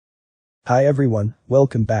Hi everyone,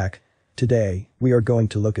 welcome back. Today, we are going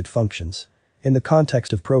to look at functions. In the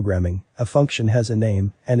context of programming, a function has a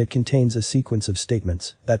name and it contains a sequence of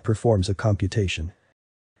statements that performs a computation.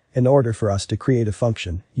 In order for us to create a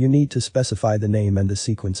function, you need to specify the name and the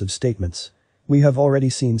sequence of statements. We have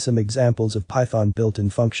already seen some examples of Python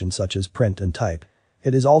built-in functions such as print and type.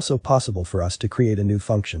 It is also possible for us to create a new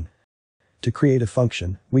function. To create a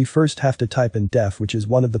function, we first have to type in def, which is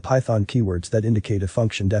one of the Python keywords that indicate a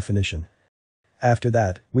function definition. After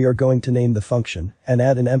that, we are going to name the function and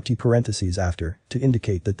add an empty parentheses after to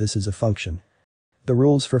indicate that this is a function. The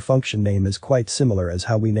rules for function name is quite similar as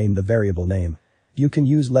how we name the variable name. You can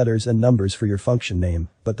use letters and numbers for your function name,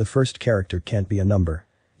 but the first character can't be a number.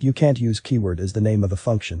 You can't use keyword as the name of a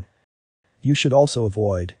function. You should also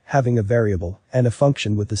avoid having a variable and a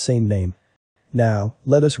function with the same name. Now,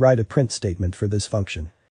 let us write a print statement for this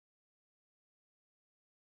function.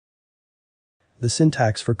 The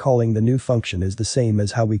syntax for calling the new function is the same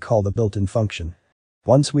as how we call the built-in function.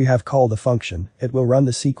 Once we have called the function, it will run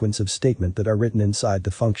the sequence of statements that are written inside the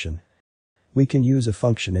function. We can use a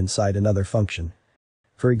function inside another function.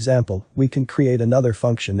 For example, we can create another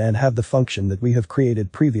function and have the function that we have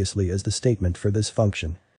created previously as the statement for this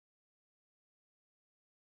function.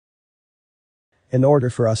 In order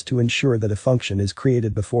for us to ensure that a function is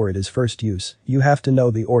created before it is first used, you have to know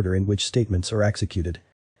the order in which statements are executed.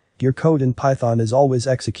 Your code in Python is always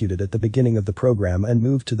executed at the beginning of the program and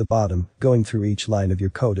moved to the bottom, going through each line of your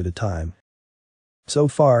code at a time. So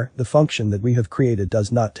far, the function that we have created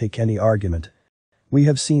does not take any argument. We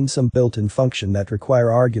have seen some built-in function that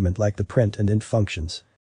require argument like the print and int functions.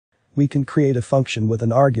 We can create a function with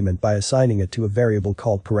an argument by assigning it to a variable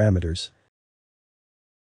called parameters.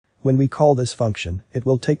 When we call this function, it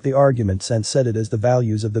will take the arguments and set it as the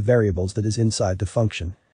values of the variables that is inside the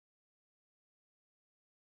function.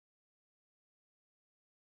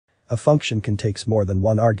 A function can take more than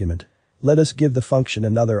one argument. Let us give the function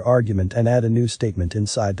another argument and add a new statement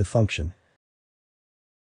inside the function.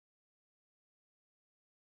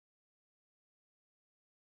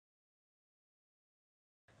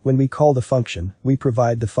 When we call the function, we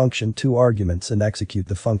provide the function two arguments and execute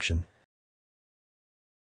the function.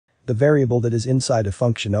 The variable that is inside a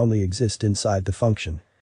function only exists inside the function.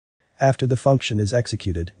 After the function is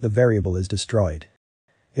executed, the variable is destroyed.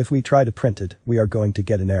 If we try to print it, we are going to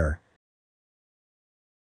get an error.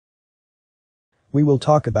 We will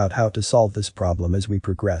talk about how to solve this problem as we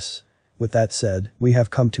progress. With that said, we have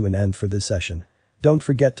come to an end for this session. Don't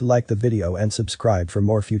forget to like the video and subscribe for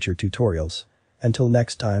more future tutorials. Until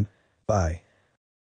next time, bye.